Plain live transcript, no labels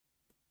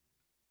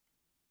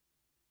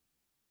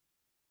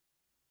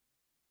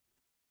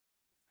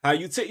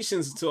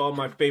Salutations to all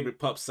my favorite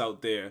pups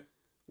out there.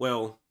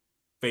 Well,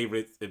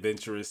 favorite,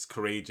 adventurous,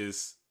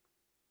 courageous,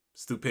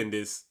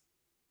 stupendous,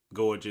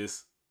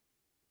 gorgeous,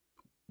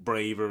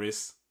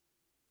 braverous.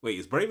 Wait,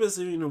 is bravest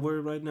even a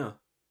word right now?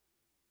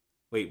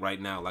 Wait,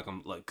 right now, like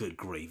I'm like good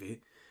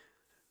gravy.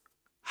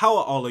 How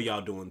are all of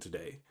y'all doing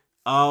today?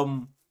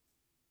 Um,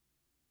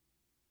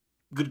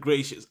 Good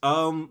gracious.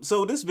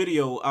 So this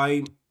video,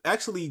 I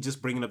actually just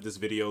bringing up this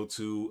video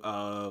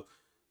to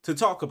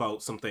talk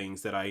about some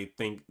things that I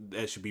think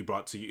that should be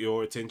brought to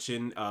your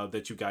attention,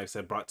 that you guys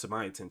have brought to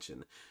my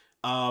attention.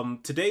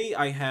 Today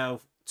I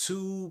have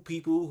two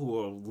people who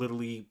are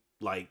literally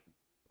like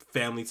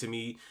family to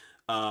me.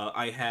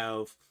 I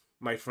have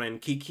my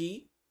friend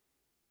Kiki,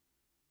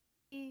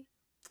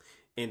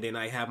 and then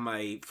I have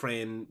my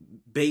friend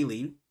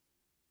Bailey.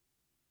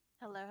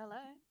 Hello, hello.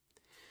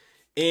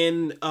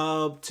 And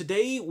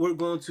today we're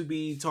going to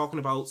be talking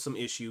about some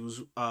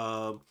issues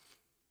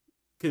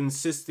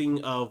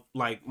consisting of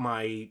like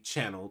my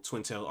channel,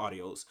 Twin Tail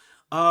Audios.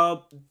 Uh,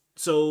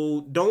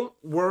 so don't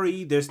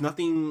worry, there's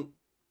nothing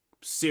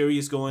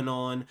serious going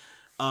on.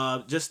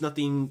 Just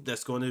nothing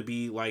that's going to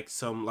be like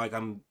some like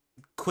I'm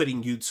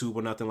quitting YouTube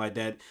or nothing like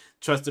that.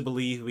 Trust and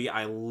believe me,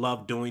 I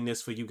love doing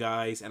this for you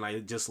guys, and I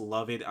just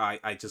love it.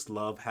 I just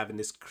love having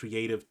this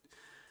creative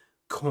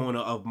corner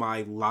of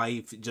my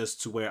life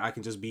just to where I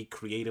can just be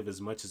creative as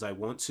much as I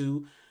want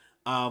to.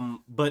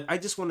 But I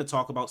just want to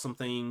talk about some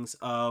things.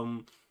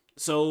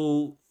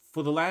 So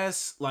for the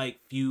last like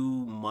few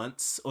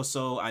months or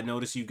so, I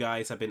noticed you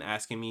guys have been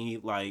asking me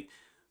like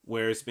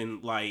where it's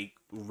been like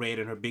Red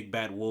and Her Big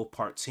Bad Wolf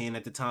Part 10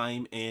 at the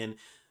time, and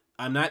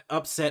I'm not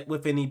upset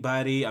with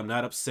anybody. I'm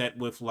not upset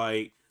with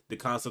like the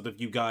concept of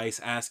you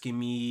guys asking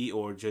me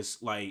or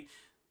just like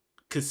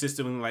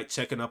consistently like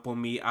checking up on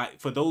me. I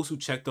For those who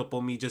checked up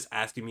on me, just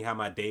asking me how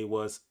my day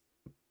was,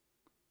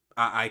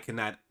 I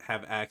cannot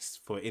have asked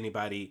for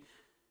anybody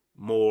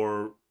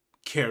more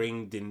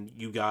caring than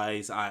you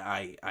guys.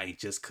 I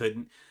just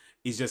couldn't.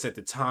 It's just at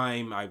the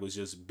time I was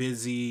just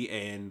busy,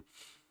 and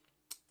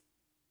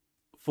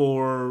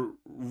for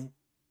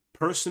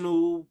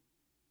personal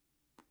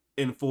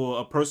for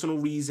a personal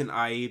reason,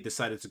 I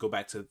decided to go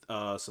back to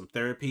some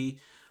therapy.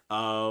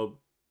 Uh,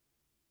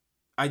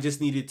 I just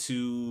needed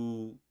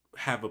to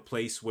have a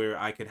place where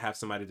I could have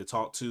somebody to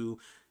talk to.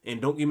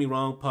 And don't get me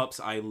wrong, pups,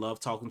 I love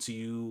talking to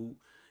you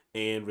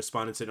and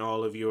responding to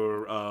all of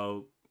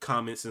your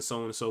comments and so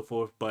on and so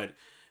forth. But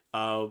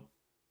uh,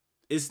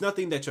 it's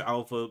nothing that your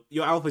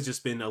alpha's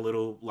just been a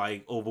little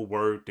like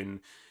overworked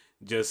and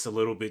just a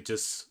little bit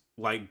just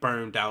like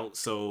burned out.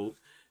 So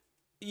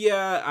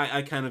yeah,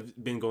 I kind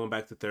of been going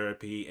back to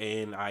therapy,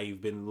 and I've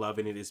been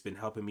loving it. It's been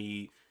helping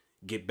me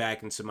get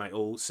back into my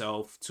old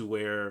self to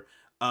where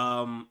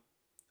um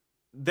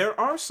there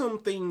are some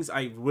things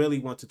I really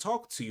want to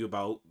talk to you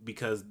about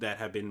because that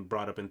have been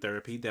brought up in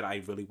therapy that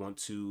I really want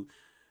to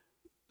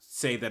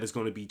say that is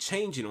going to be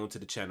changing onto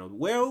the channel.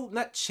 Well,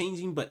 not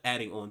changing, but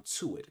adding on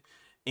to it.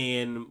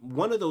 And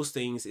one of those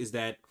things is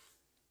that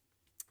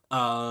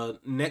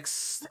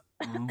next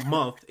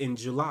month in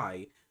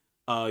July,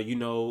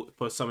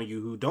 for some of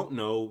you who don't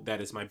know,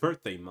 that is my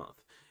birthday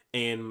month.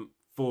 And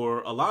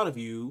for a lot of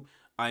you,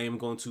 I am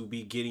going to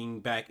be getting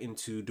back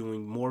into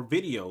doing more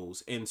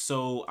videos. And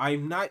so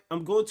I'm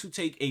going to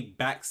take a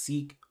back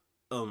seek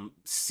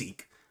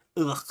seek.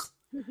 Ugh.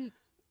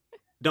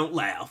 Don't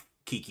laugh,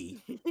 Kiki.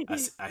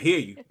 I hear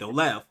you. Don't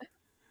laugh.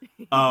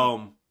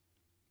 Um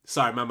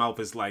Sorry, my mouth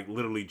is like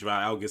literally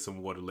dry. I'll get some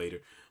water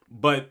later.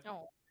 But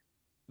Oh,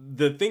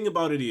 the thing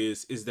about it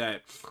is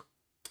that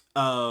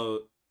uh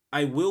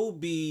I will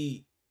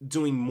be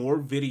doing more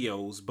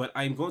videos, but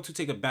I'm going to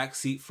take a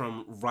backseat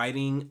from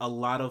writing a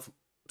lot of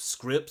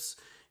scripts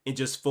and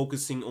just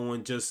focusing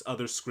on just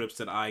other scripts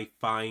that I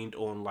find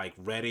on like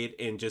Reddit,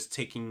 and just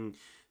taking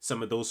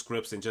some of those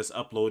scripts and just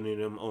uploading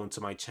them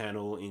onto my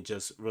channel and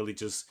just really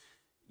just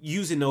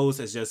using those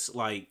as just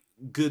like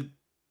good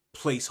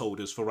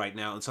placeholders for right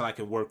now until I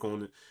can work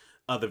on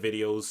other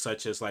videos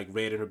such as like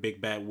Red and Her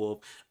Big Bad Wolf.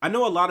 I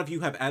know a lot of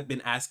you have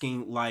been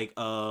asking like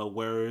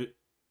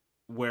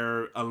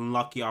where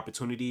Unlucky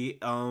Opportunity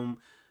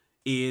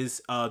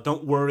is.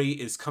 Don't worry,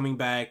 is coming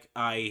back.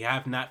 I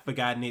have not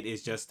forgotten it.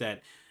 It's just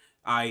that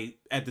I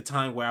at the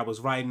time where I was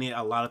writing it,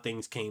 a lot of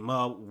things came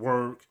up,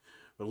 work,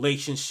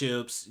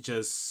 relationships,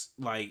 just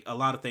like a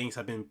lot of things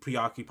have been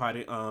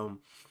preoccupied,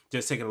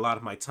 just taking a lot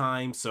of my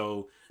time.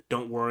 So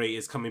don't worry,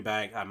 it's coming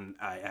back.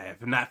 I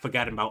have not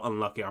forgotten about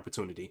Unlucky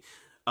Opportunity.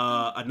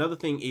 Another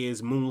thing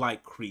is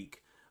Moonlight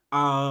Creek.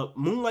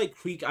 Moonlight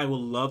Creek I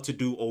would love to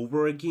do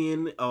over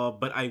again,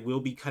 but I will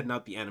be cutting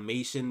out the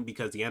animation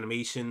because the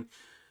animation,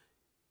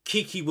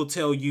 Kiki will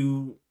tell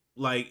you,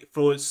 like,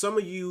 for some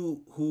of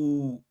you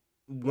who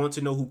want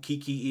to know who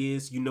Kiki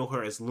is, you know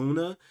her as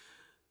Luna,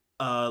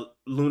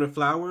 Lunar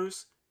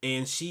Flowers,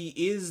 and she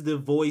is the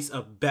voice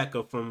of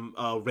Becca from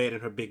Red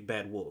and Her Big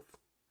Bad Wolf.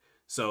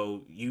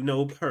 So you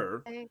know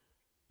her, okay.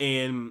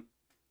 and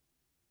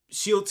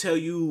she'll tell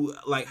you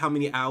like how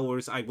many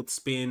hours I would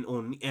spend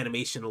on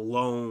animation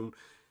alone.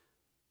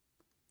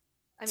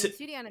 I mean,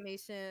 2D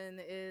animation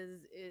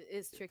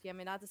is tricky. I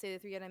mean, not to say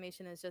that 3D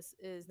animation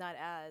is not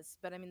as,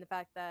 but I mean the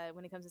fact that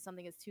when it comes to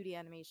something as 2D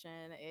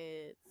animation,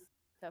 it's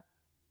tough.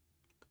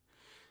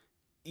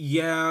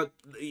 Yeah,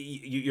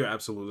 you're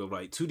absolutely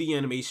right. 2D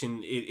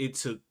animation, it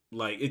took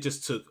like it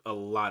just took a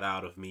lot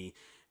out of me,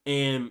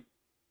 and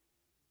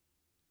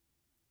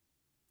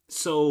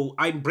so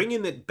I'm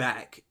bringing it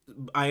back.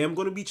 I am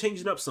going to be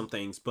changing up some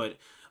things, but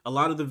a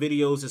lot of the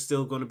videos is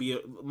still going to be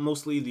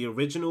mostly the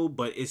original,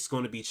 but it's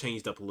going to be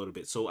changed up a little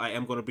bit. So I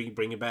am going to be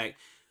bringing back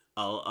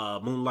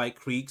Moonlight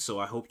Creek. So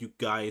I hope you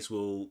guys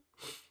will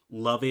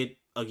love it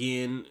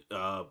again.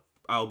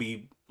 I'll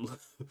be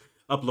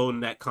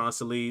uploading that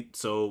constantly.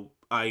 So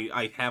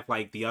I have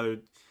like the other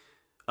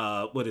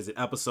what is it,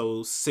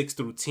 episodes 6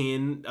 through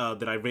 10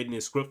 that I've written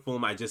in script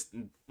form. I just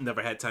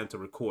never had time to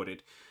record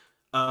it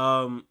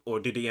or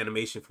did the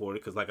animation for it,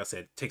 because like I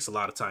said, it takes a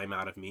lot of time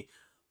out of me.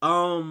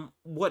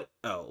 What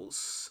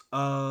else?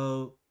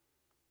 What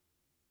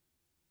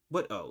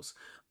else?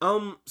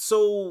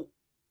 So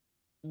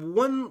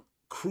one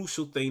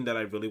crucial thing that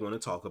I really want to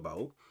talk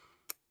about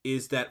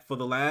is that for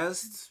the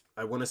last,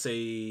 I want to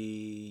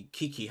say,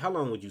 Kiki, how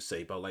long would you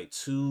say? About like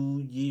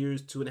 2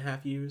 years,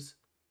 2.5 years?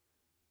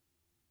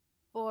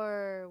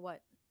 For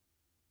what?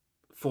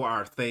 For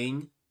our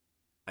thing.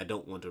 I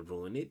don't want to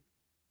ruin it.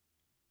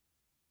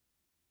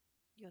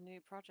 Your new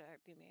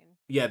project, you mean?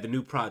 Yeah, the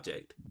new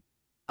project.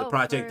 The Oh,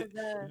 project, for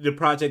the the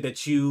project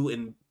that you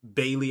and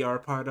Bailey are a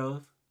part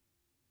of.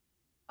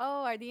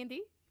 our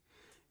D&D.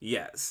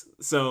 Yes.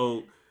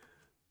 So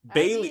Our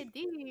Bailey,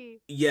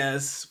 D&D.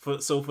 yes. For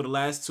the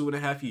last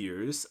 2.5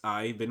 years,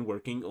 I've been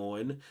working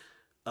on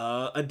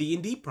a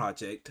D&D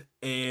project,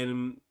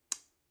 and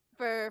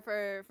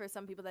For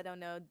some people that don't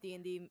know,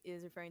 D&D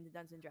is referring to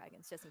Dungeons and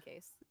Dragons, just in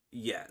case.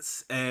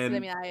 yes, 'Cause, I and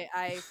mean,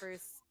 I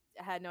first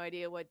had no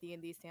idea what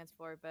D&D stands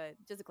for, but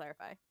just to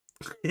clarify.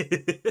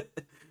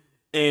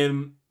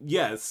 and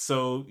yes.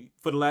 So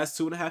for the last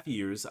 2.5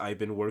 years, I've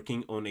been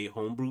working on a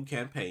homebrew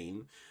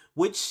campaign,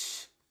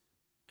 which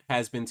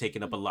has been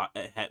taking up a lot,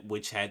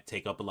 which had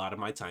take up a lot of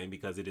my time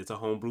because it is a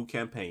homebrew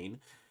campaign.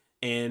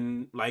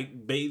 And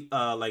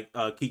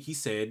Kiki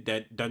said,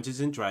 that Dungeons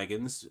and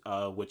Dragons,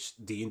 which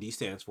D&D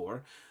stands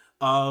for,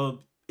 uh,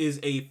 is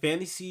a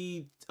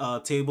fantasy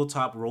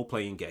tabletop role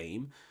playing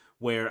game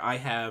where I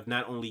have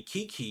not only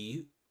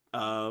Kiki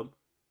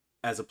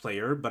as a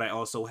player, but I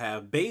also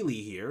have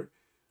Bailey here.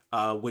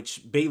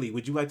 Which Bailey,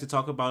 would you like to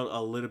talk about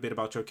a little bit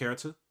about your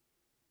character?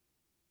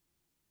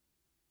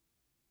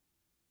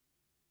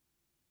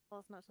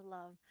 What's not to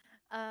love?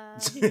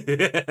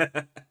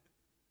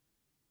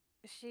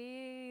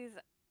 She's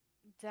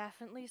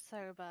definitely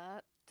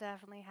sober.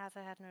 Definitely has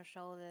her head on her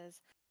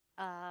shoulders.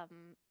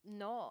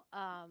 Not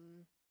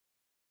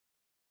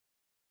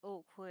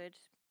awkward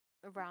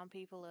around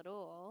people at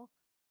all.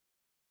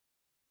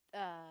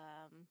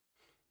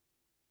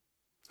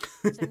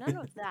 So none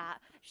of that.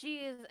 She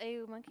is a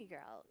monkey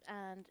girl,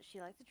 and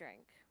she likes to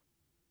drink.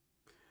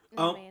 I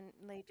Oh, mean,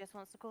 Lee just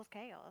wants to cause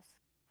chaos.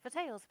 For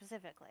Tails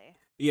specifically.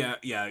 yeah.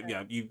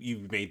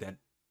 You made that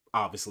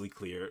obviously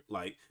clear.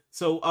 Like,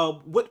 so,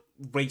 what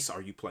race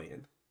are you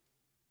playing?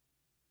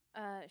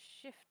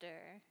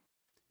 Shifter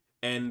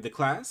And the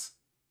class?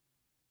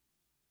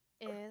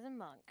 is a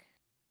monk.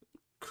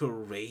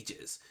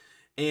 Courageous.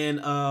 And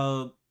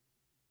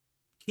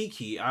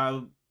Kiki,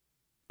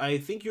 I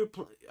think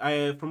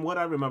I from what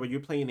I remember, you're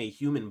playing a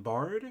human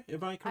bard.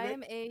 Am I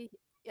correct?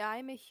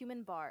 I'm a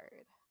human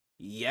bard.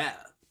 Yeah,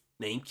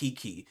 named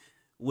Kiki.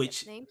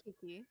 Which, Name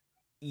Kiki.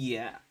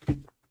 yeah.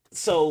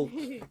 So,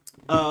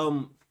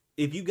 um,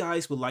 if you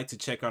guys would like to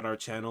check out our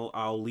channel,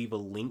 I'll leave a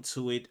link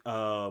to it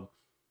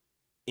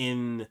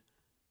in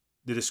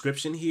the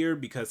description here,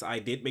 because I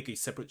did make a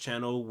separate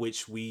channel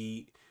which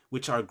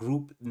our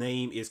group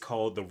name is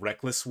called the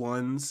Reckless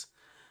Ones.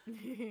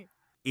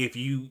 If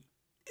you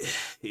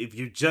if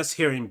you're just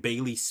hearing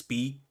Bailey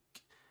speak,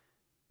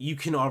 you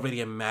can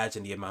already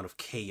imagine the amount of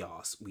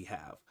chaos we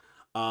have.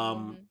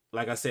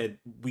 Like I said,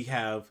 we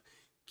have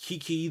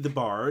Kiki the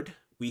Bard,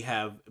 we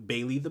have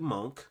Bailey the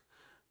Monk,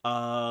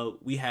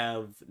 we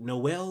have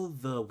Noel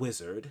the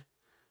Wizard,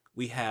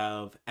 we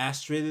have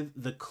Astrid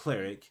the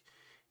Cleric,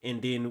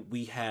 and then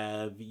we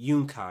have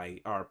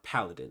Yunkai, our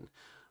Paladin.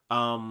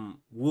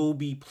 We'll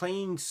be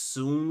playing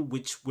soon,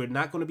 which we're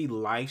not going to be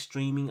live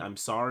streaming. I'm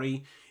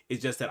sorry.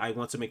 It's just that I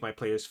want to make my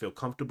players feel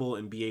comfortable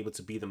and be able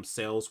to be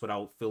themselves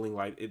without feeling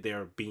like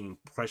they're being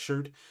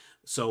pressured.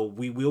 So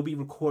we will be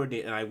recording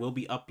it and I will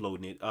be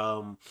uploading it.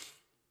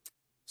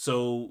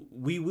 So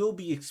we will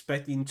be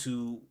expecting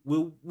to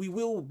we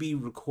will be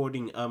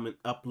recording and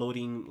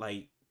uploading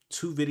like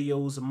 2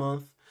 videos a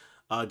month,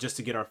 just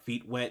to get our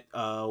feet wet.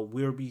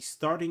 We'll be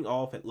starting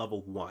off at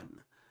level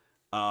 1.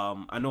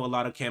 I know a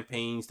lot of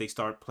campaigns, they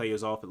start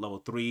players off at level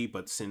 3,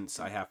 but since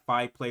I have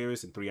 5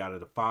 players and 3 out of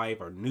the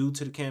 5 are new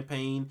to the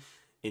campaign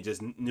and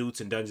just new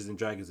to Dungeons and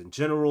Dragons in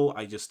general,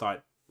 I just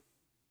start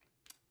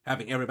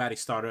having everybody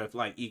start off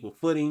like equal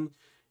footing.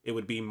 It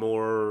would be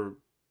more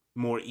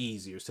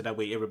easier, so that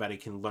way everybody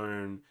can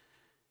learn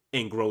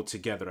and grow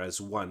together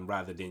as one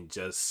rather than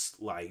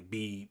just like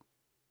be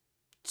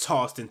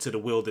tossed into the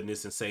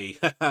wilderness and say,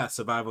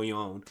 survive on your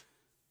own.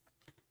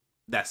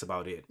 That's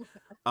about it.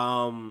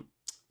 Um,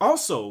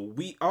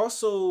 we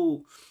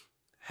also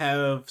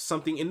have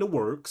something in the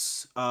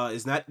works.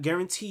 It's not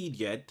guaranteed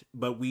yet,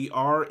 but we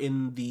are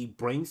in the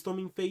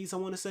brainstorming phase. I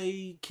want to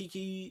say,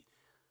 Kiki.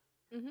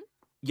 Hmm.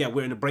 Yeah,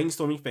 we're in the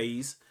brainstorming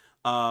phase.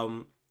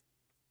 Um,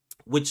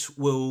 which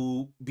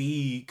will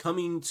be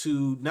coming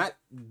to not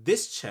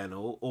this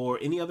channel or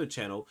any other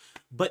channel,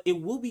 but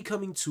it will be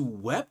coming to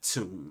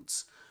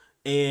Webtoons,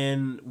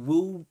 and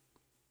we'll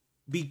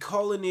be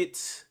calling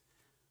it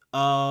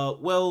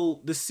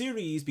well, the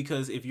series,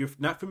 because if you're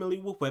not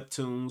familiar with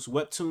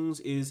Webtoons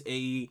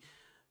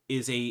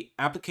is a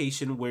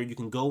application where you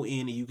can go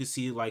in and you can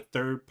see like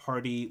third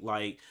party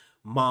like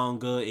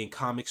manga and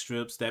comic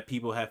strips that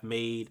people have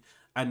made.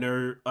 I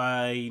know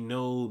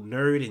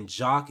Nerd and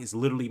Jock is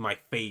literally my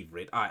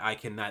favorite. I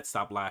cannot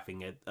stop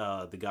laughing at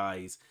the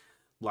guys.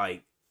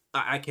 Like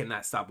I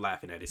cannot stop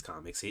laughing at his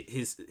comics.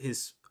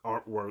 His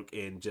artwork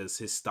and just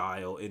his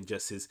style and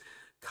just his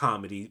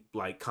comedy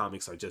like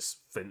comics are just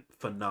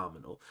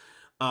phenomenal.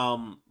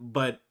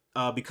 But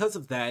because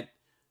of that,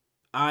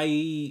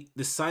 I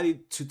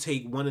decided to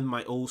take one of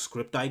my old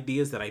script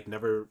ideas that I've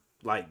never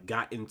like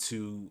got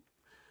into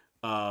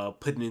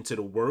putting into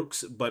the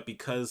works, but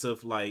because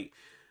of like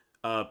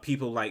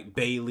people like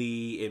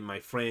Bailey and my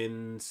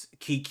friends,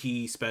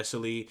 Kiki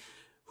especially,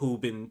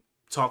 who've been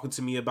talking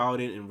to me about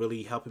it and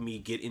really helping me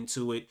get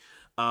into it,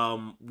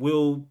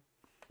 we'll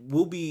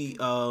be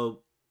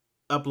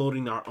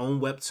uploading our own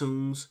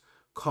webtoons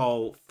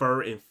called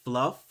Fur and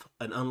Fluff,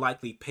 an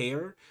unlikely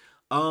pair.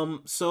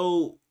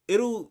 So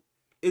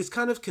it's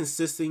kind of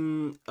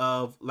consisting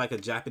of like a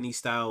Japanese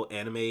style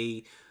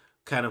anime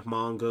kind of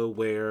manga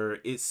where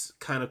it's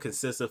kind of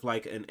consists of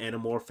like an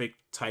anamorphic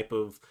type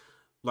of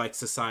like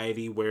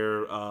society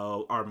where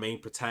our main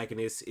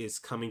protagonist is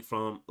coming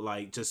from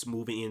like just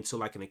moving into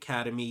like an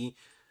academy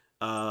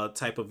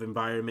type of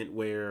environment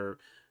where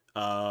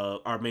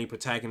our main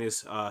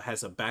protagonist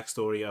has a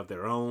backstory of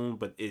their own,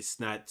 but it's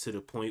not to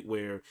the point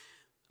where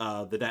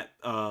that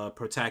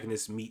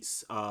protagonist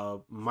meets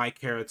my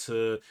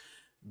character,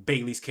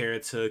 Bailey's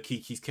character,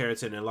 Kiki's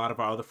character, and a lot of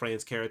our other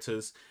friends'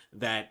 characters,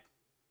 that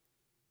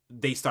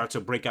they start to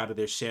break out of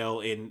their shell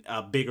and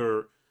a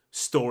bigger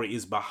story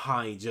is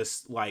behind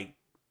just like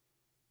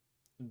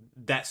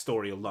that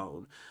story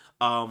alone.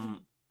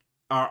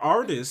 Our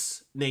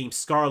artist named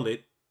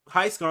Scarlett.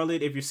 Hi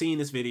Scarlett, if you're seeing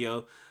this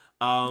video,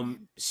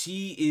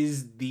 she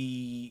is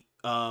the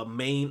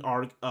main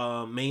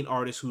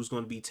artist who's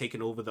going to be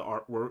taking over the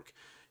artwork.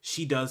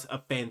 She does a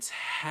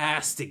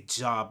fantastic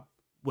job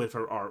with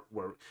her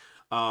artwork.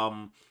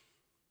 Um,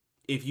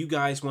 if you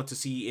guys want to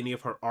see any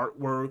of her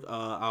artwork,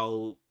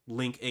 I'll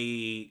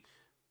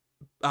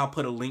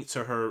put a link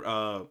to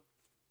her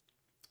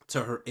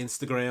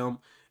Instagram.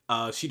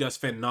 She does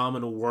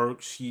phenomenal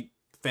work. She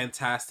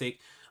fantastic.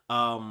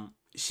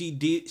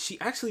 She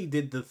actually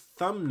did the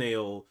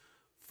thumbnail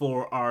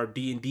for our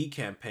D&D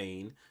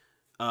campaign,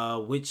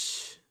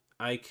 which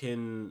I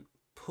can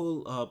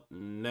pull up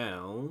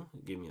now.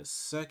 Give me a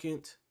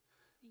second.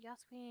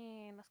 Yes,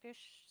 Queen. Let's go,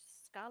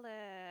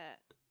 Scarlet.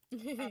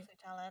 Absolute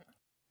talent.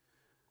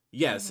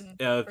 Yes,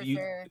 For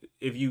sure.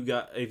 if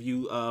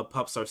you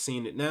pups are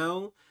seeing it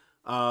now,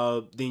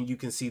 then you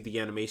can see the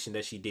animation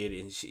that she did,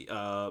 and she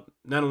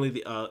not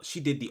only she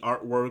did the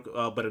artwork,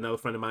 but another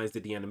friend of mine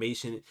did the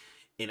animation,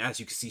 and as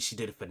you can see, she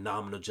did a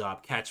phenomenal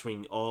job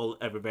capturing all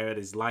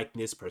everybody's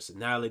likeness,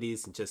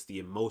 personalities, and just the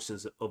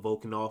emotions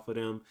evoking off of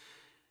them.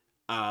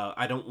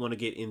 I don't want to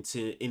get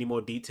into any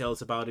more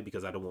details about it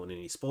because I don't want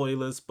any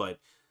spoilers, but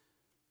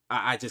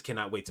I just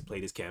cannot wait to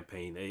play this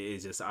campaign.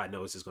 It's just I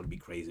know it's just going to be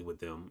crazy with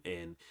them.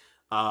 And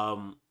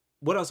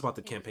what else about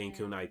the campaign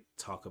can I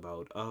talk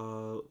about?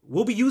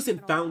 We'll be using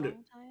Been a Founder.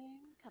 long time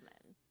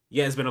coming.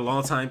 Yeah, it's been a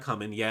long time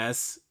coming.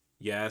 Yes,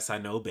 I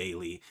know,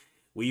 Bailey.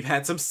 We've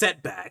had some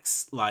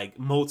setbacks, like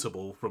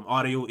multiple, from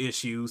audio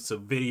issues to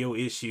video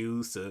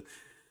issues to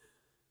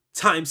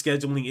time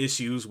scheduling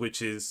issues,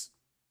 which is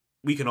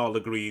we can all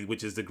agree,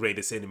 which is the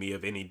greatest enemy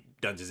of any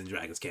Dungeons and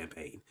Dragons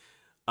campaign.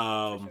 For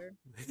Um, sure.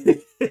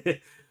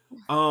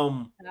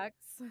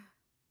 Facts.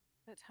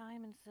 But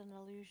time is an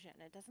illusion.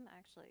 It doesn't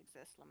actually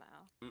exist,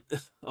 Lamau.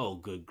 oh,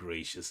 good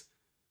gracious.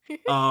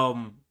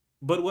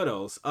 But what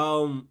else?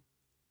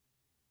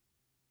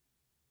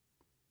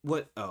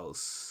 What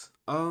else?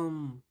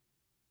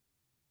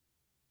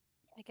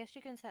 I guess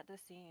you can set the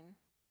scene.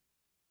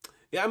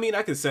 Yeah, I mean,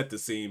 I can set the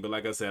scene, but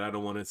like I said, I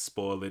don't want to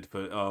spoil it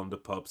for the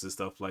pups and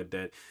stuff like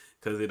that,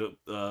 because it'll.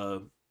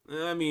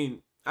 I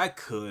mean, I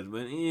could,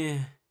 but yeah.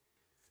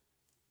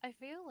 I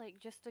feel like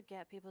just to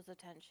get people's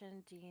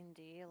attention,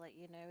 D&D, like,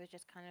 you know, is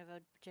just kind of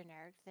a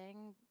generic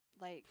thing.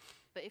 Like,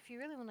 but if you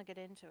really want to get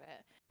into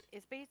it,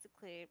 it's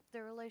basically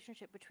the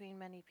relationship between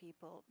many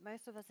people.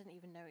 Most of us didn't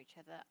even know each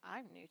other.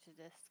 I'm new to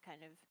this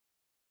kind of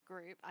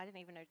group. I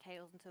didn't even know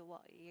Tails until,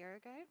 what, a year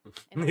ago?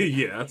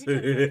 Yeah. We've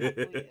known for a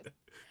couple years.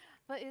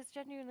 But it's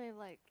genuinely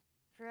like,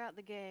 throughout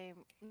the game,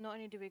 not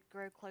only do we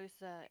grow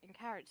closer in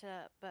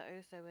character, but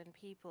also in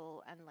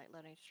people and like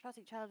learning to trust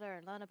each other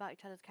and learn about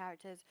each other's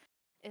characters.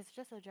 It's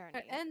just a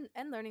journey.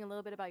 And learning a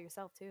little bit about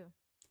yourself too,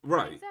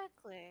 Right.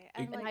 Exactly. E-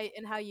 And like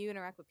and how you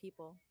interact with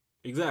people.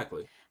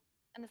 Exactly.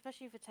 and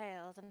especially for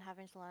Tails and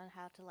having to learn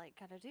how to like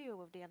kind of deal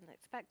with the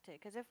unexpected.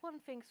 Because if one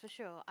thing's for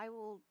sure, I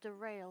will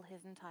derail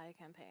his entire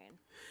campaign.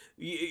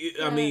 I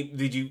Yeah. mean,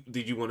 did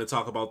you want to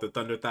talk about the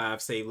Thunder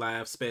Thief Save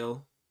Lives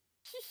spell?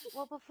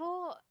 Well,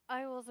 before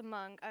I was a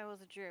monk, I was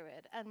a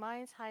druid, and my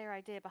entire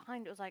idea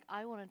behind it was like,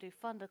 I want to do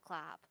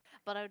thunderclap,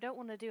 but I don't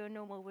want to do a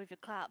normal with your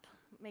clap,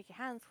 make your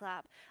hands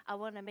clap. I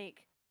want to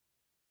make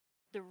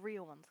the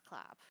real ones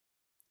clap.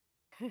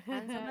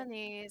 Hands on my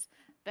knees,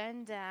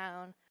 bend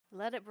down,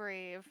 let it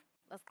breathe.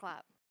 Let's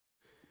clap.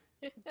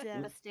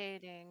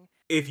 Devastating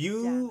If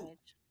you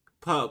damage.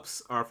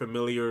 pups are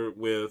familiar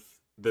with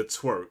the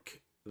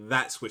twerk,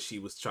 that's what she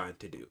was trying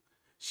to do.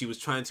 She was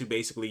trying to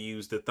basically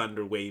use the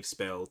thunder wave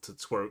spell to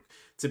twerk,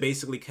 to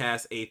basically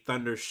cast a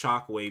thunder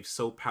shockwave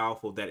so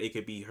powerful that it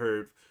could be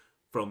heard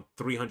from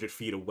 300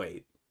 feet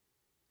away.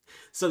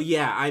 So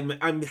yeah,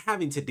 I'm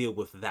having to deal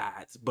with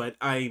that, but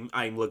I'm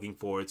looking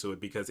forward to it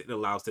because it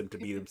allows them to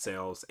be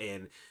themselves,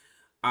 and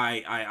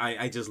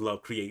I just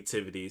love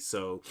creativity.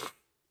 So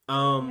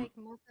Make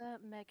Mother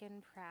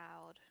Megan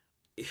proud.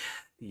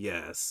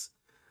 yes.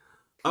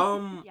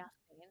 Yasmin.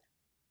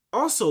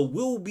 Also,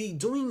 we'll be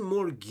doing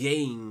more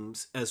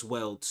games as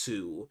well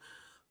too.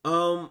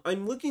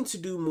 I'm looking to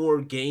do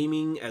more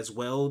gaming as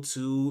well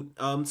too.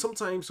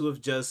 Sometimes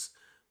with just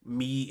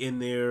me in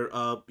there.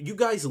 You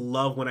guys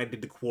love when I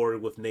did the quarry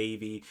with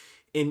Navy,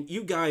 and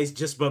you guys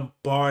just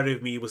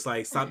bombarded me. Was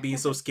like, stop being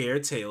so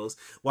scared, Tails.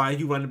 Why are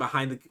you running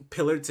behind the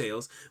pillar,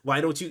 Tails?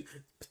 Why don't you,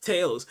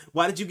 Tails?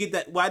 Why did you get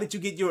that? Why did you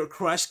get your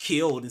crush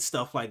killed and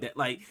stuff like that?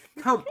 Like,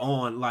 come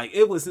on, like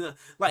it was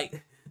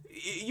like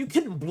you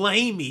couldn't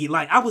blame me.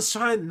 Like I was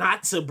trying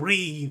not to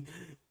breathe.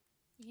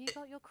 You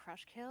got your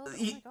crush killed? Oh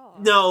my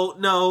god.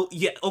 No,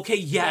 yeah, okay,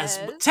 yes,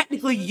 but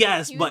technically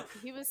yes, but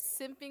he was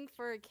simping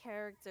for a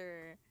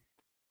character,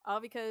 all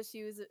because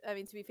she was. I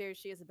mean, to be fair,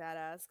 she is a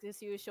badass because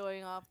she was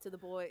showing off to the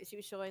boy. She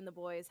was showing the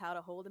boys how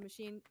to hold a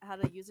machine, how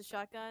to use a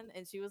shotgun,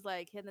 and she was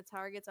like hitting the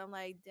targets. I'm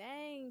like,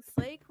 dang,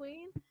 slay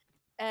queen.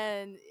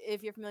 And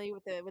if you're familiar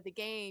with the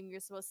game, you're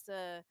supposed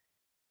to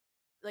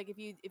like if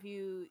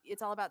you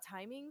it's all about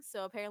timing.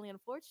 So apparently,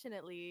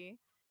 unfortunately,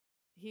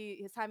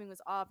 his timing was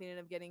off. He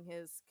ended up getting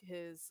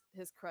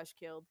his crush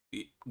killed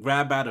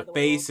grabbed by the by the wolf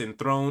face and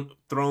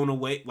thrown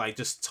away, like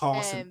just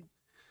tossing. and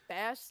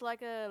bashed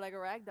like a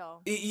rag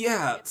doll.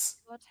 Yeah.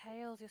 Your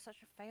Tails, you're such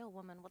a fail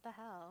woman. What the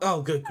hell?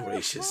 Oh, good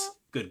gracious,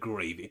 good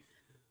gravy.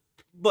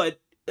 But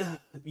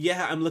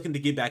yeah, I'm looking to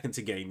get back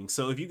into gaming.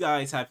 So if you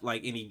guys have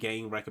like any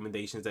game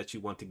recommendations that you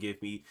want to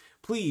give me,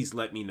 please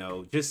let me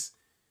know. Just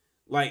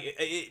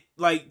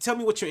like tell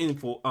me what you're in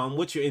for,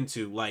 what you're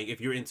into. Like if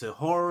you're into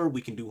horror,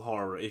 we can do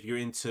horror. If you're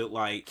into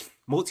like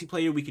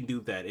multiplayer, we can do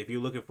that. If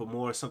you're looking for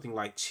more something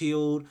like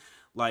chilled,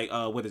 like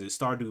what is it,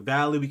 Stardew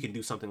Valley, we can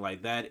do something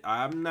like that.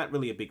 I'm not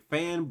really a big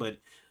fan, but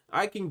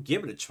I can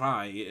give it a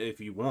try if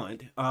you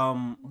want.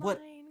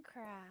 What?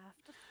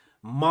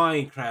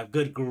 Minecraft,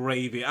 good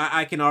gravy.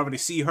 I can already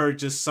see her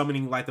just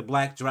summoning like the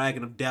black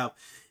dragon of death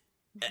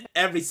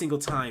every single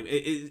time.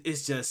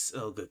 It's just,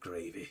 oh, good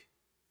gravy.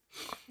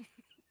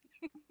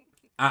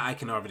 I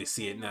can already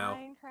see it now.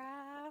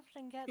 Minecraft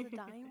and get the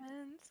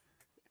diamonds.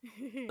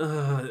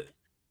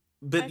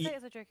 But I say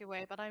it's a tricky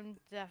way, but I'm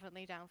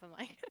definitely down for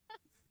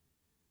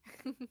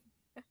Minecraft.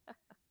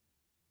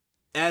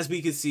 As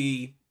we can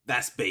see,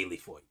 that's Bailey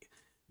for you.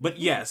 But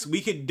yes, we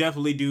could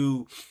definitely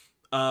do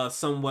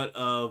somewhat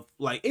of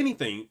like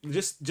anything.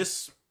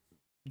 Just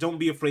don't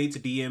be afraid to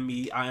DM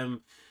me.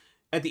 I'm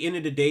at the end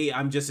of the day,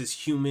 I'm just as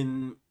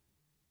human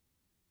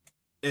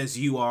as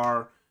you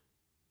are.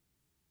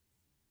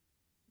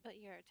 But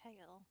you're a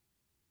tail.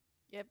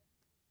 Yep.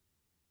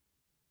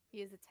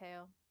 He is a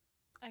tail.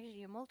 Actually,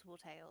 you're multiple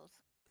tails.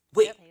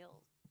 Wait.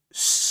 Tails.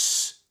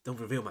 Shh! Don't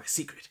reveal my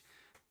secret.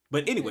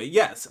 But anyway,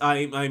 yes,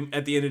 I'm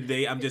at the end of the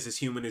day, I'm just as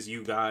human as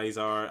you guys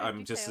are.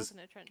 I'm just as in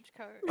a trench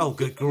coat. Oh,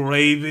 good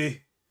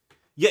gravy.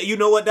 Yeah, you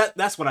know what?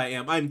 That's what I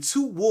am. I'm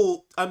two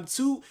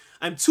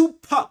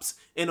pups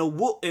in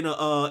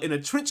a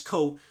trench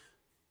coat,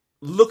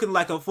 looking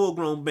like a full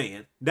grown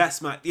man.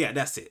 That's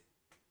it.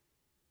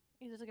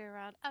 You just go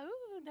around. Oh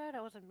no,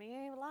 that wasn't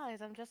me.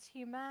 Lies. I'm just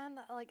human,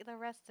 like the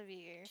rest of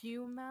you.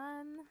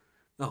 Human.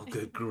 Oh,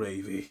 good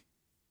gravy.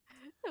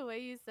 The way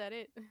you said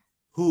it.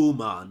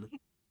 Human.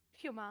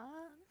 Human.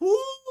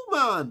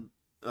 Human.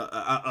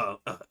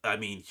 I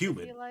mean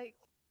human. If you like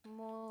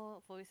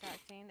more voice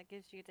acting that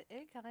gives you the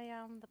ick, I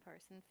am the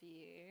person for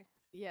you.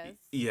 Yes.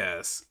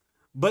 Yes.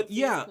 But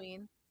yeah.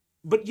 Queen.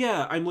 But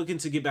yeah, I'm looking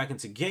to get back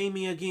into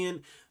gaming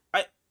again.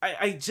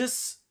 I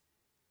just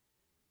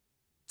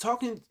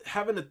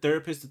having a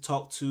therapist to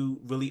talk to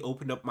really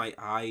opened up my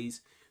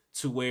eyes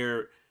to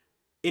where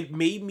it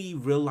made me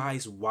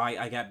realize why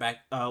I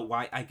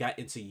got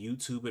into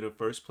YouTube in the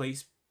first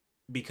place,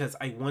 because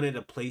I wanted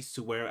a place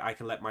to where I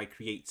can let my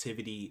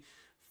creativity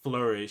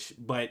flourish.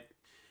 But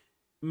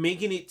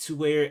making it to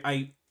where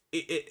I'm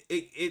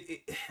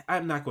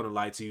not gonna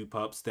lie to you,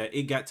 pups, that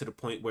it got to the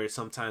point where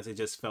sometimes it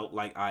just felt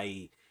like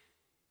I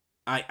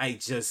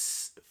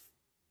just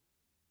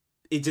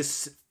it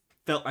just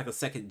felt like a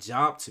second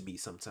job to me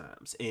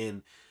sometimes.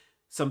 And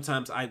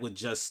sometimes I would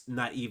just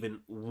not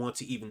even want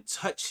to even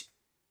touch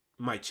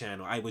my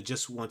channel. I would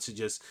just want to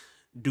just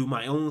do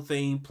my own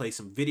thing, play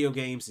some video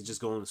games, and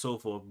just go on and so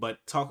forth.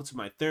 But talking to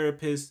my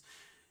therapist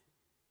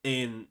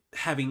and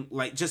having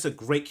like just a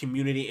great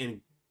community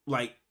and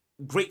like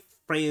great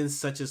friends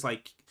such as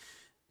like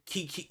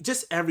Kiki,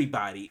 just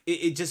everybody,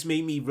 it just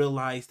made me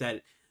realize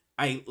that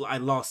I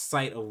lost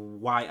sight of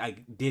why I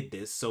did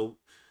this. So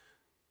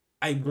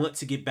I want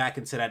to get back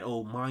into that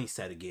old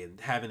mindset again,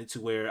 having it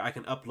to where I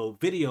can upload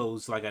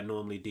videos like I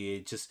normally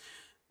did, just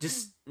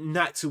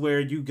not to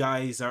where you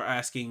guys are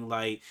asking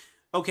like,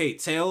 okay,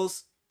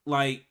 Tails,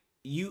 like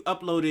you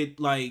uploaded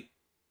like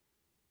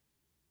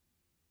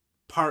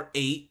part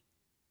 8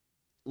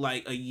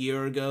 like a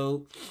year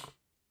ago,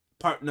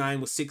 part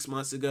 9 was 6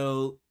 months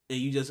ago, and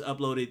you just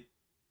uploaded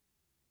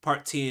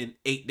part 10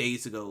 8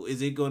 days ago.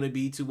 Is it going to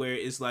be to where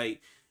it's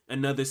like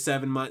another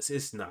 7 months?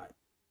 It's not.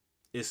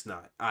 It's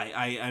not.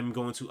 I'm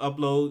going to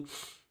upload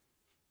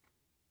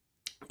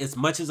as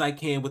much as I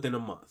can within a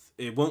month.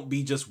 It won't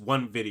be just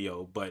one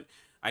video, but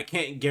I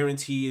can't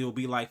guarantee it'll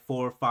be like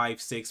 4,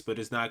 5, 6, but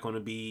it's not going to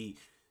be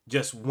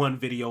just one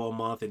video a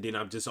month and then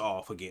I'm just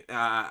off again.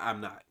 I'm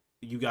not.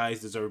 You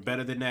guys deserve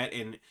better than that.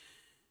 And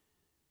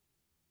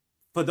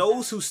for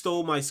those who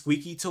stole my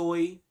squeaky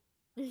toy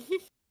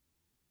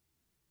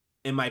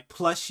and my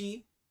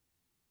plushie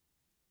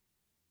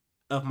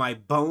of my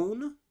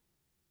bone,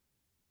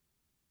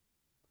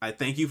 I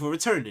thank you for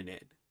returning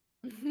it.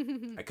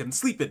 I couldn't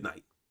sleep at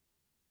night.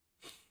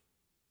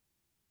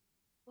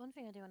 One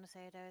thing I do want to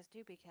say though is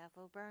do be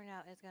careful.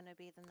 Burnout is going to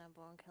be the #1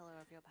 killer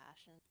of your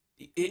passion.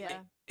 It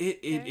Don't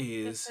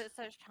is. just put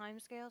such time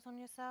scales on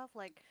yourself.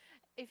 Like,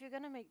 if you're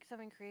gonna make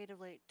something creative,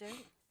 like,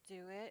 don't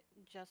do it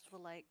just for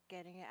like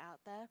getting it out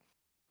there.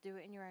 Do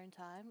it in your own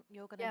time.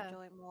 You're gonna Yeah.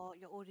 enjoy it more.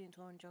 Your audience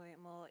will enjoy it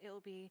more. It'll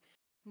be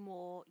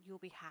more. You'll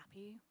be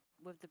happy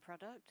with the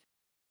product.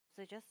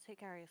 So just take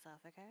care of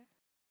yourself, okay?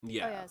 Oh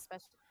yeah, Yeah.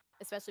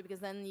 especially because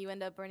then you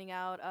end up burning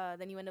out.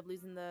 Then you end up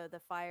losing the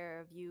fire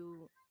of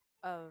you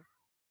of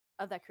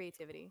that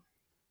creativity.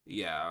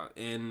 Yeah.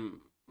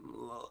 And That's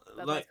why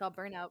it's like, called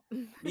burnout.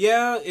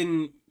 yeah,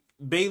 and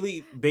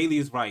Bailey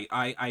is right.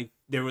 I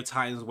there were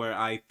times where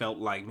I felt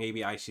like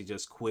maybe I should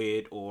just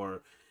quit,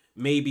 or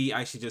maybe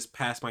I should just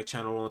pass my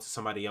channel on to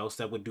somebody else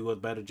that would do a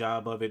better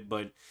job of it.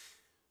 But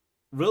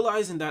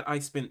realizing that I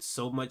spent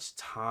so much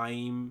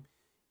time,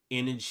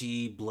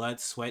 energy,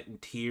 blood, sweat,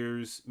 and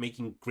tears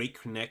making great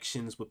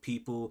connections with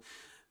people.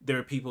 There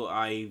are people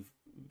I've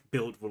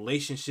built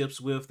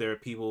relationships with. There are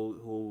people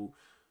who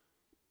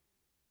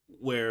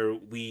where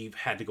we've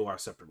had to go our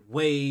separate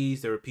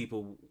ways. There are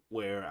people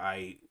where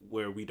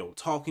we don't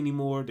talk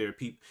anymore. There are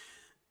people.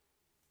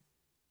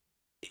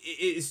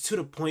 It's to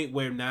the point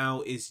where now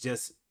it's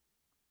just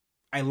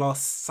I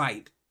lost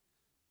sight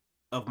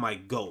of my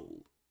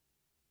goal.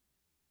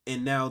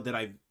 And now that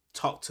I've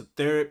talked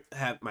to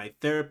have my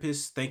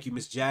therapist, thank you,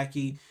 Miss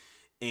Jackie,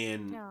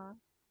 and Yeah.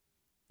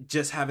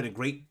 just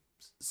having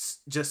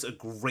just a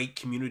great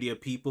community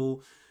of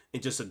people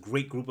and just a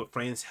great group of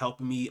friends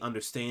helping me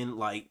understand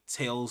like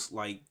Tails,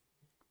 like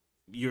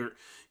you're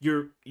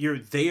you're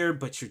there,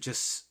 but you're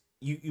just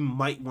you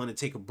might want to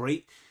take a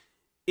break.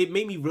 It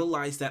made me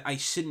realize that I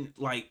shouldn't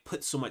like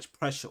put so much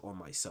pressure on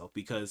myself,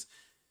 because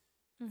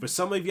for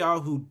some of y'all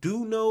who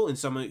do know and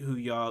some of who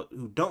y'all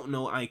who don't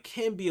know, I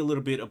can be a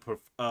little bit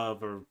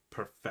of a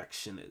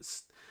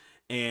perfectionist.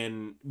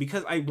 And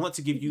because I want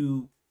to give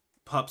you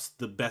pups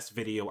the best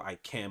video I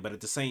can, but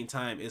at the same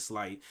time, it's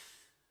like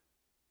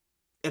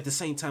at the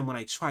same time when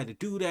I try to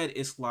do that,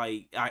 it's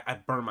like I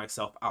burn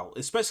myself out,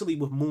 especially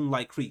with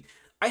Moonlight Creek.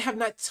 I have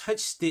not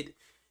touched it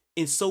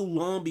in so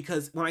long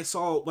because when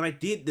I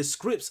did the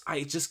scripts,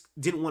 I just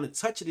didn't want to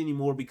touch it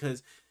anymore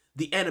because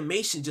the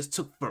animation just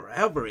took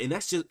forever, and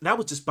that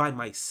was just by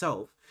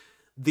myself.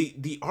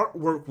 The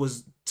artwork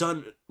was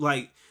done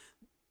like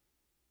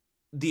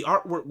the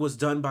artwork was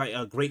done by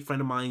a great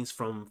friend of mine's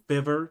from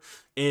Fiverr,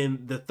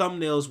 and the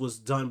thumbnails was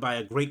done by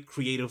a great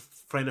creative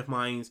friend of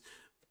mine's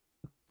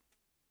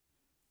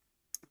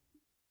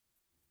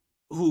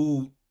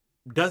who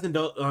doesn't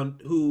do,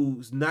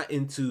 who's not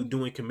into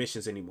doing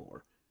commissions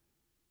anymore.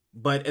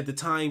 But at the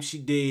time she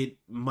did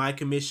my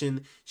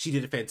commission, she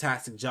did a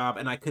fantastic job,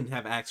 and I couldn't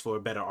have asked for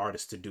a better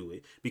artist to do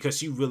it because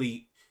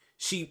she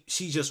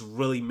just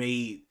really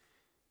made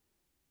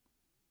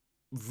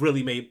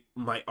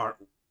my art.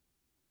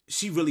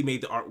 She really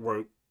made the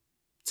artwork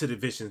to the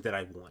visions that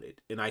I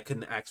wanted, and I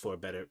couldn't ask for a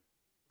better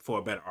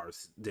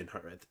artist than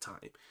her at the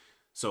time.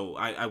 So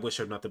I wish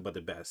her nothing but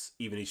the best.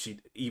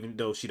 Even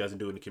though she doesn't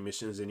do any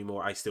commissions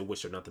anymore, I still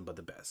wish her nothing but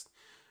the best.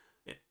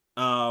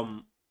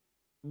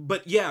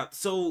 But yeah,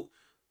 so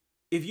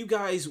if you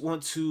guys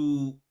want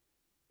to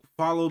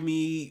follow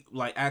me,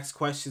 like ask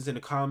questions in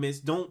the comments,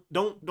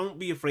 don't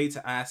be afraid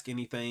to ask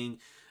anything.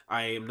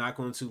 I am not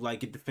going to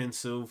like get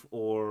defensive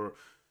or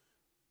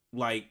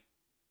like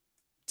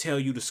tell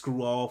you to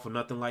screw off or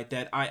nothing like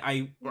that.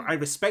 I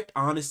respect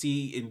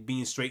honesty and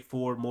being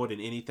straightforward more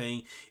than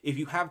anything. If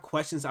you have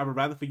questions, I would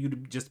rather for you to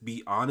just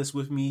be honest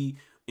with me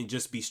and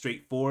just be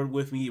straightforward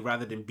with me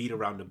rather than beat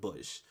around the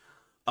bush.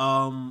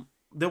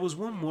 There was So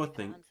one you're more actually gonna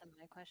thing. answer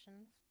my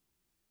questions.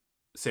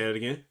 Say it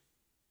again.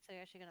 So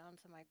you're actually gonna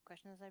answer my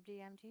questions I've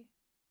DM'd you.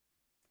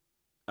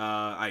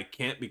 I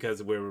can't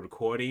because we're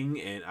recording,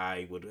 and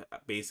I would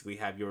basically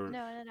have your.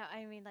 No.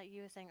 I mean, like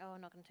you were saying, oh,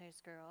 I'm not gonna tell you to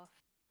screw off.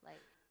 Like,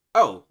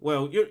 Oh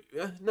well, you're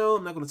no.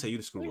 I'm not gonna tell you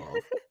to screw off.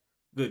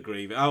 Good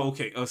gravy. Oh,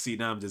 okay. Oh, see,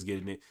 now I'm just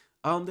getting it.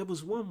 There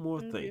was one more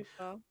thing.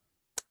 Beautiful.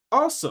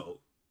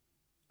 Also,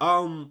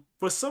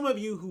 for some of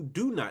you who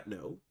do not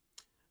know,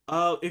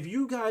 if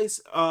you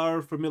guys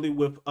are familiar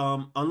with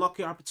Unlock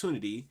Your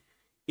Opportunity,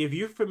 if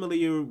you're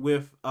familiar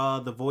with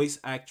the voice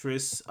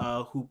actress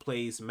who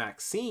plays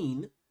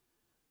Maxine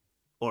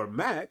or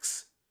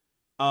Max,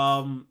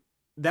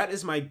 that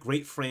is my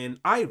great friend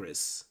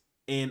Iris.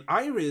 And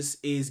Iris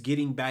is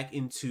getting back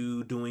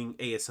into doing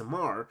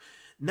ASMR.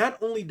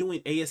 Not only doing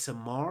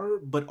ASMR,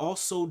 but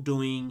also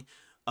doing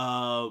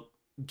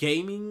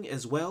gaming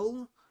as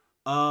well.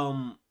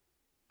 Um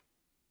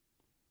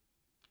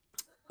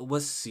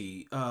let's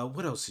see.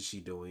 What else is she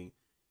doing?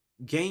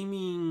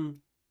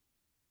 Gaming,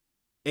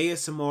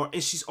 ASMR,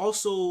 and she's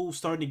also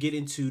starting to get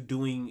into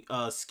doing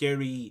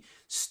scary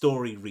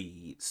story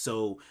reads.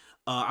 So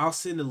I'll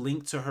send a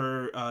link to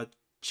her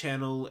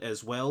channel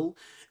as well.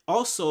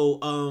 Also,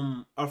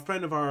 a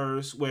friend of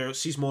ours, where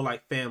she's more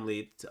like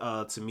family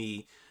to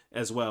me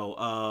as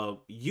well,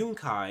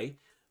 Yunkai,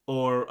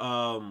 or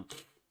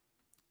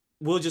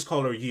we'll just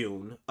call her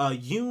Yoon.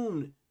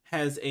 Yoon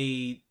has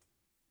a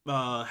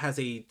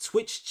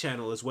Twitch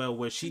channel as well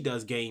where she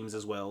does games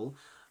as well,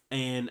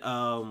 and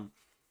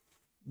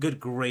good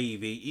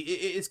gravy.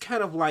 It's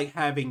kind of like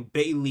having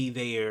Bailey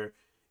there.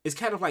 It's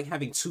kind of like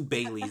having two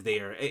Baileys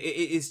there.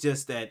 It's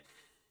just that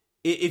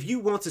if you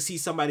want to see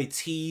somebody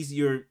tease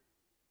your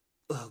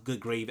good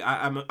gravy,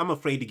 I'm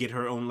afraid to get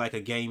her on like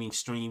a gaming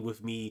stream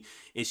with me,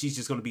 and she's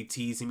just gonna be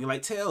teasing me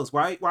like, Tails,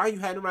 why are you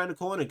hiding around the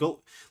corner?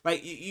 Go,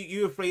 like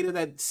you afraid of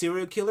that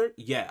serial killer?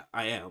 Yeah,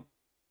 I am.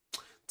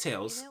 you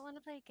Tails, don't want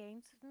to play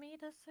games with me?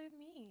 That's so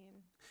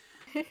mean.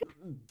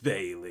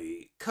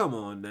 Bailey, come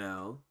on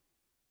now.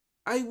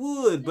 I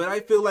would, but I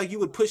feel like you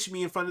would push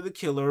me in front of the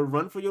killer,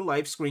 run for your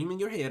life, screaming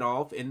your head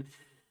off, and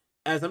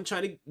as I'm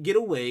trying to get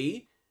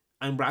away,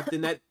 I'm wrapped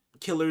in that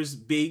killer's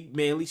big,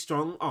 manly,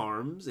 strong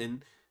arms,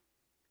 and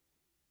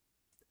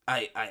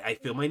I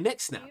feel my neck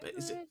snap. You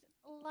would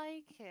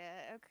like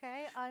it,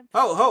 okay? I'm.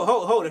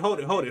 Hold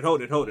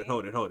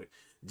it.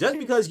 Just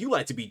because you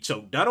like to be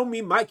choked, that don't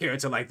mean my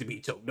character like to be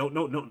choked. No.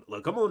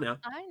 Look, come on now.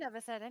 I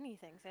never said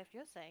anything, so if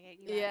you're saying it,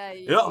 you Yeah,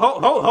 actually you- No,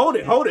 hold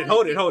it.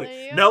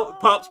 No,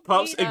 pops,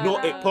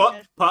 ignore it.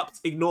 Yeah. Pops,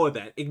 ignore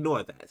that.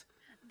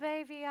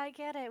 Baby, I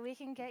get it. We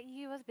can get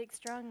you a big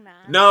strong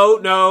man.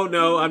 No.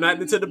 I'm not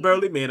into the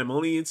burly man. I'm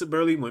only into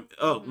burly women.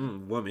 Oh,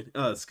 woman.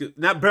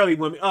 Not burly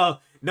women.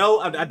 No,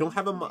 I don't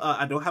have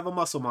a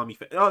muscle mommy.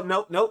 Oh,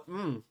 no.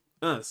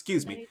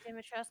 Excuse me. Lady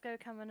Dimitrescu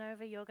coming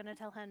over. You're gonna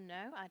tell her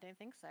no? I don't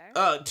think so.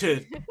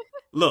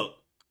 Look.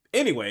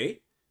 Anyway,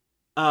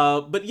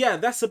 but yeah,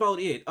 that's about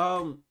it.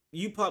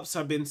 You pups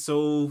have been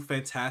so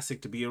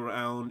fantastic to be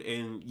around,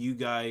 and you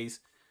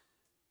guys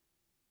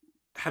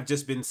have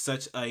just been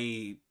such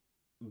a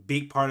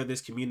big part of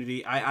this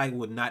community. I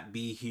would not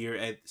be here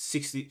at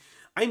 60.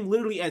 I'm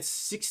literally at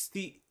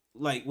 60.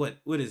 Like what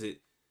is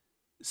it?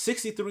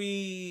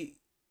 63.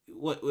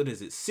 What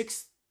is it?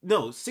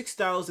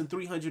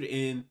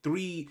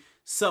 6,303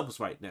 subs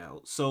right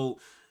now. So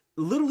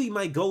literally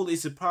my goal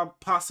is to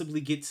possibly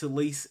get to at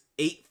least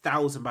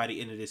 8,000 by the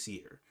end of this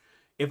year.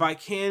 If I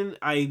can,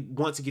 I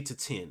want to get to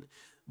 10.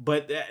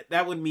 But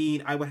that would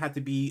mean I would have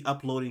to be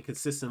uploading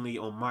consistently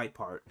on my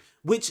part,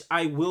 which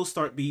I will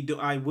start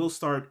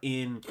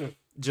in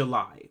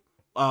July.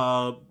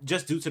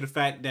 Just due to the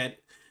fact that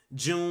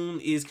June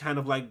is kind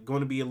of like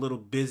going to be a little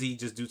busy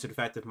just due to the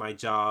fact of my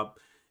job,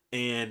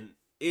 and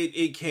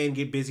it can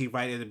get busy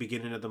right at the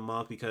beginning of the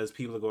month because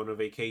people are going on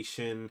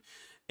vacation,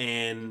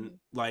 and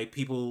like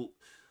people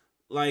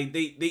like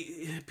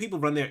people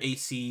run their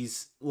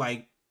ACs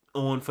like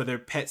on for their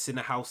pets in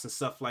the house and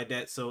stuff like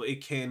that, so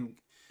it can.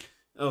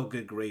 Oh,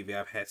 good gravy!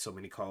 I've had so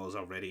many calls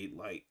already.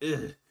 Like,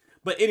 ugh.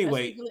 But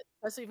anyway,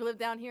 especially if you live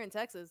down here in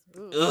Texas.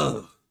 Ooh.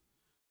 ugh.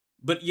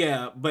 But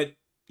yeah,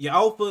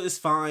 Alpha is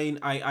fine.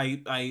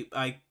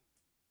 I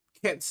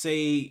can't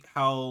say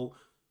how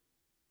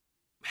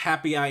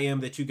happy I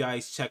am that you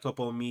guys check up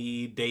on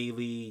me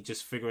daily,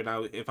 just figuring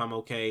out if I'm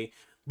okay.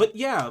 But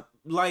yeah,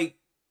 like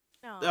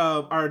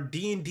our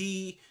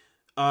D&D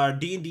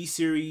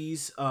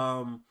series,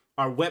 our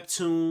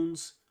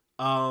webtoons,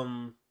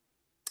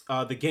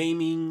 the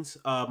gamings,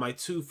 my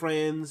two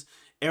friends,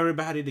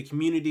 everybody, the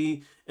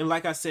community, and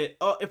like I said,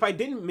 if I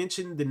didn't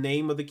mention the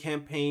name of the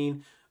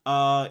campaign,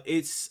 the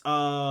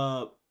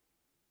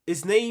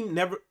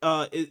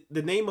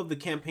name of the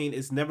campaign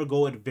is Never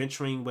Go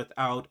Adventuring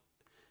Without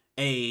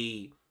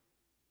a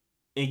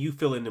and you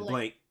fill in the Like,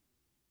 blank.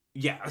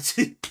 Yeah.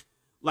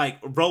 Like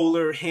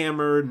roller,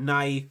 hammer,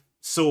 knife,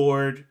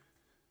 sword,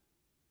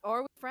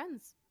 or with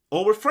friends.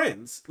 or we're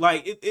friends.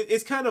 Like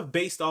it's kind of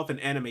based off an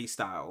anime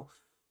style.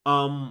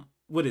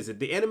 What is it?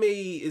 The anime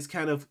is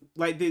kind of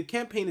like the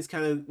campaign is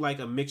kind of like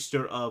a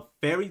mixture of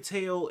Fairy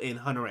Tail and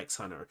Hunter x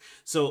Hunter.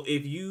 So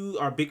if you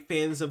are big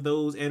fans of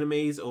those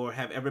animes or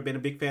have ever been a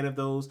big fan of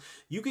those,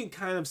 you can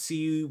kind of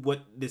see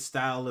what the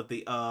style of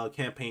the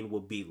campaign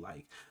will be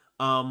like.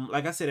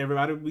 Like I said,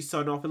 everybody will be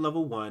starting off at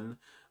level 1.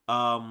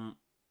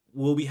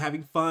 We'll be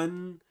having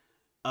fun.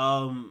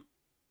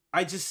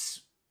 I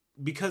just,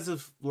 because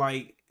of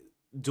like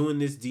doing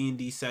this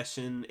D&D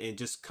session and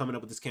just coming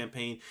up with this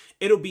campaign,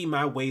 it'll be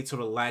my way to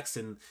relax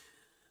and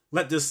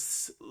let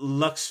this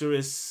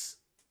luxurious,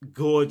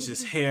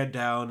 gorgeous hair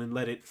down and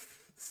let it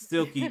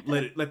silky,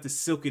 let the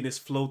silkiness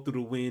flow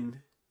through the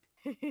wind.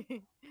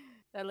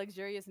 That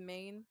luxurious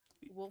mane,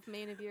 wolf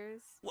mane of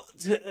yours.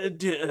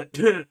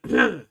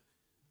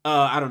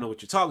 I don't know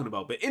what you're talking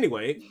about, but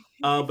anyway,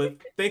 but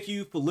thank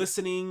you for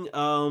listening.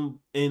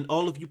 And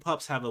all of you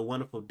pups have a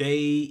wonderful day,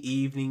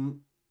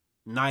 evening,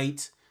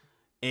 night,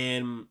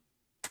 and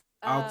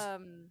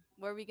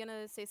Were we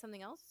gonna say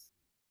something else?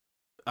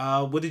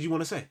 what did you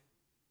want to say?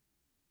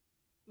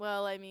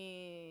 Well, I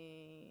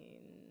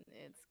mean,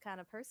 it's kind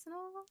of personal.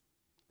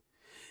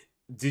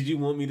 Did you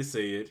want me to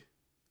say it?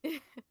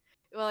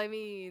 Well, I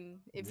mean,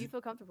 if you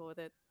feel comfortable with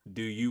it.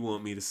 Do you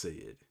want me to say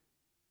it?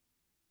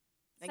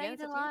 Say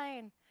the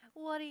line.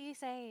 What are you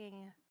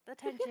saying? The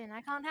tension.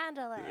 I can't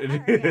handle it.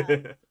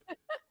 Hurry up.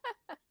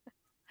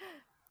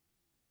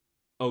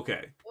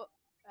 Okay. Well,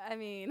 I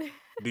mean.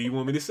 Do you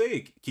want me to say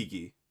it,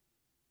 Kiki?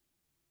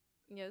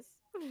 Yes.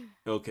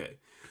 Okay.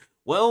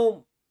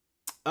 Well,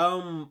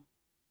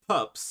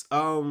 pups,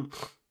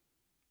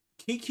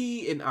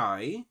 Kiki and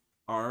I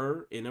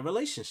are in a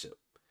relationship.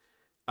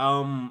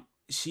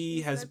 She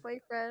He's has my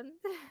boyfriend.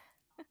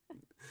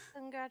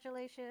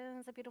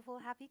 Congratulations, a beautiful,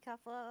 happy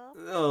couple.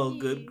 Oh,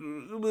 good.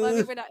 Well, I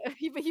mean, we're not.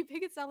 But you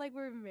make it sound like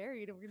we're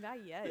married, and we're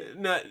not yet.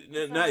 Not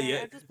Sorry,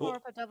 yet. I just pour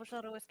up a double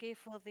shot of whiskey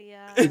for the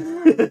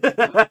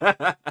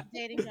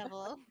dating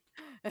devil.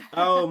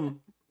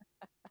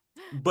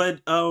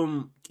 But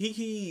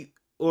Kiki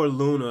or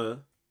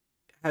Luna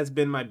has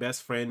been my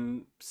best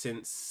friend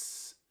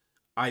since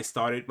I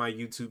started my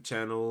YouTube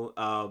channel.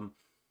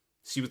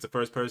 She was the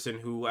first person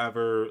who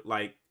ever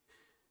like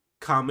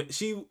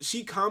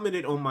she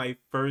commented on my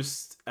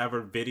first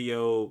ever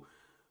video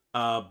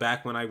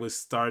back when I was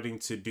starting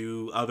to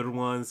do other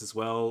ones as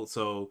well.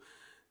 So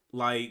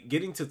like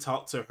getting to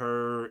talk to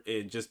her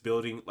and just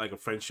building like a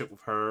friendship with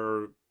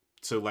her,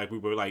 so like we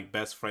were like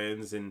best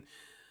friends. And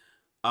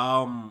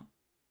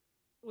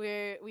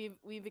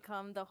we've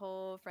become the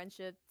whole friends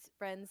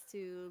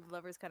to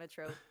lovers kind of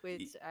trope,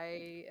 which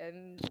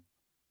I'm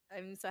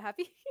so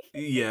happy.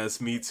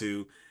 Yes, me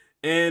too.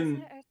 And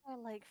is it also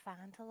like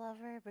fan to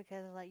lover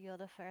because like you're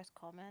the first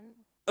comment?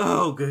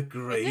 Oh, good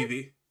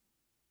gravy.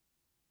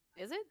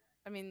 Is it?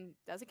 I mean,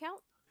 does it count?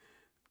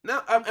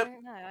 No, I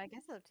don't know. I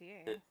guess it's up to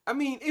you. I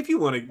mean, if you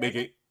want to make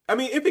it, I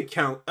mean, if it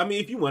count, I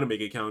mean, if you want to make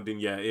it count, then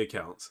yeah, it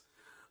counts.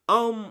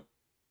 Oh,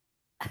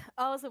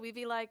 so we'd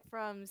be like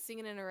from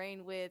Singing in the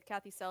Rain with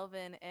Kathy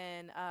Selvin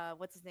and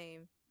what's his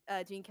name?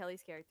 Gene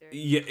Kelly's character.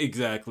 Yeah,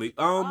 exactly.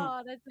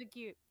 Oh, that's so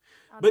cute.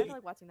 I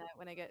like watching that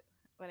when I get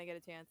a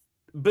chance.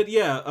 But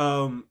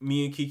yeah,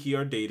 me and Kiki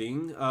are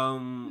dating.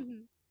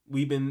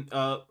 We've been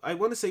I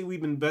want to say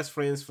we've been best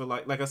friends for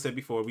like I said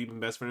before, we've been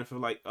best friends for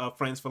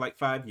like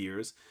 5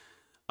 years.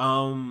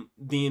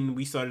 Then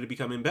we started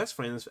becoming best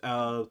friends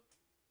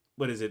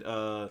what is it?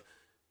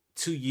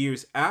 2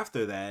 years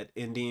after that,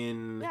 and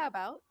then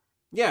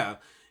yeah,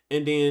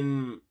 and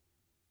then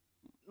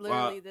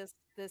literally this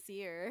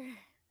year.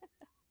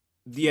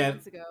 Yeah,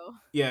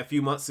 a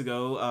few months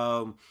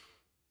ago.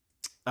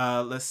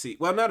 Let's see.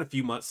 Well, not a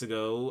few months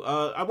ago.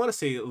 I want to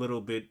say a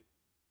little bit.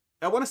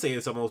 I want to say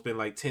it's almost been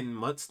like 10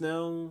 months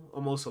now,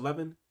 almost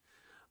 11.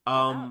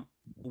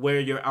 Where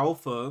your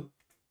alpha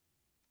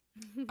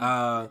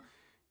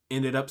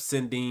ended up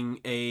sending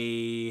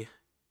a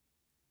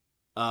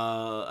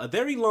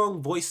very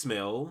long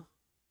voicemail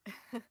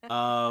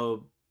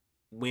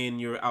when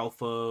your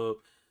alpha,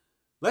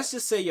 let's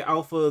just say your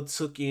alpha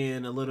took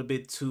in a little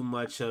bit too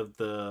much of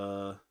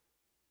the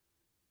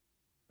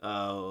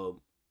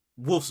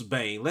wolf's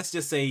bane. Let's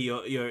just say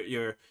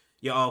your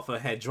alpha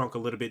had drunk a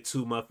little bit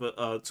too much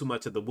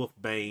of the wolf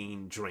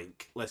bane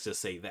drink. Let's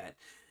just say that.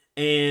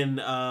 And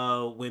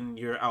when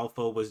your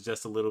alpha was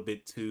just a little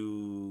bit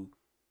too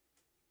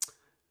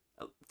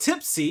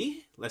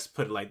tipsy, let's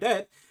put it like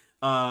that,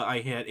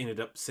 I had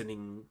ended up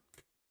sending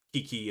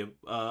Kiki a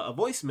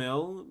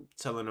voicemail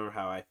telling her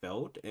how I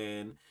felt,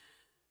 and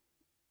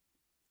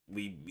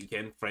we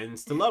became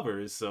friends to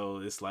lovers. So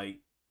it's like,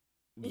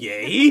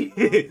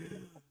 yay.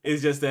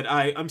 It's just that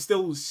I'm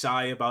still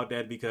shy about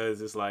that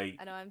because it's like,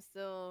 I know I'm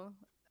still,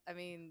 I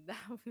mean, that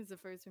was the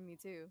first for me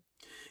too.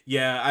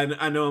 Yeah,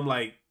 I know I'm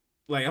like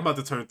I'm about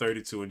to turn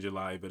 32 in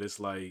July, but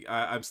it's like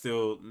I'm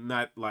still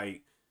not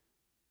like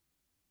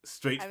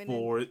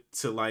straightforward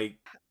to like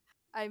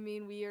I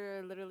mean, we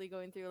are literally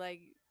going through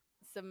like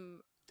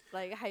some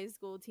like high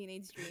school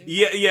teenage dreams.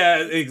 Yeah, yeah,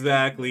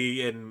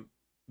 exactly. And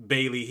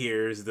Bailey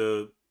hears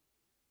the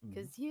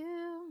Cause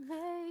you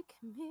make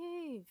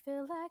me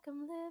feel like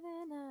I'm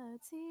living a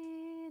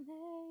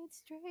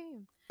teenage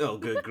dream. oh,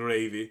 good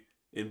gravy.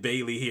 And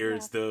Bailey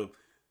hears the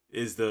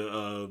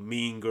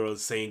mean girl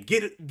saying,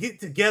 "Get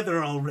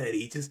together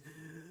already.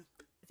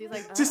 She's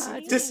like, just "Ah,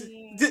 just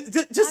Really?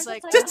 just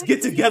like, just "Ah,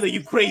 get give together, me you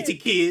a crazy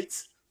kiss."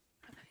 kids."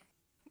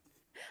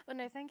 Well,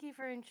 no, thank you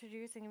for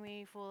introducing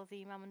me for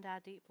the mum and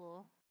dad deep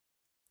lore.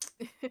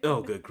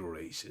 Oh, good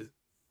gracious.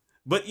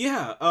 But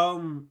yeah,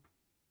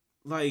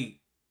 like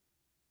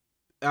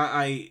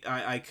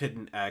I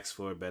couldn't ask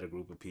for a better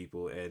group of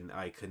people, and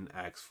I couldn't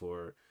ask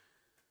for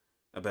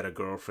a better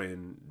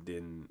girlfriend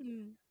than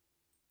Mm.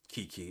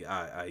 Kiki.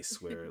 I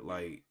swear,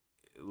 like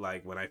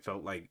when I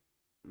felt like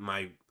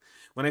my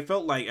when I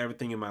felt like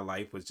everything in my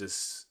life was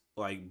just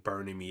like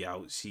burning me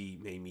out, she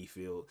made me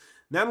feel,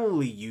 not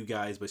only you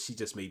guys, but she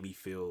just made me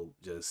feel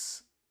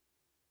just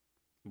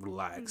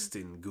relaxed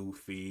and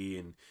goofy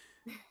and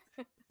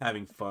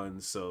having fun.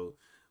 So,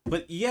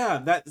 but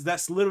yeah,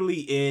 that's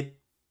literally it.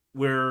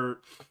 We're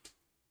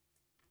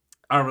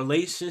our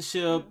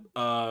relationship,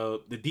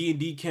 the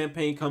D&D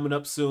campaign coming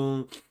up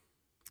soon.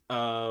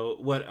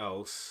 What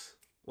else?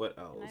 What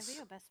Can I be else?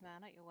 your best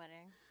man at your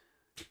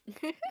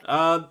wedding?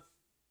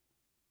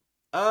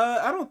 Uh,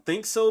 I don't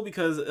think so,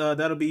 because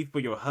that'll be for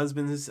your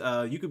husband's.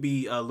 You could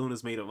be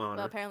Luna's maid of Well,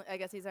 honor. apparently, I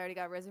guess he's already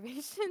got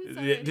reservations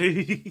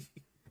already.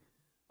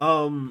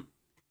 um,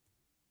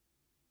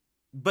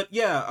 but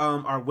yeah,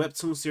 our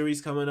webtoon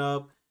series coming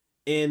up,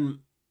 and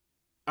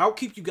I'll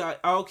keep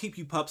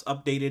you pups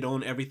updated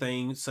on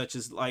everything such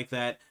as like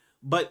that.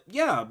 But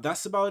yeah,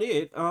 that's about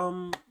it.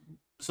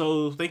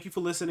 So thank you for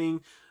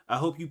listening. I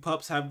hope you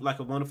pups have like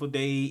a wonderful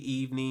day,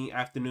 evening,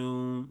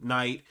 afternoon,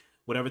 night,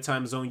 whatever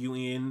time zone you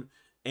in.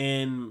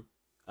 And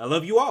I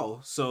love you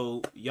all.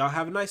 So y'all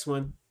have a nice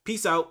one.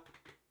 Peace out.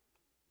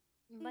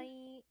 Bye.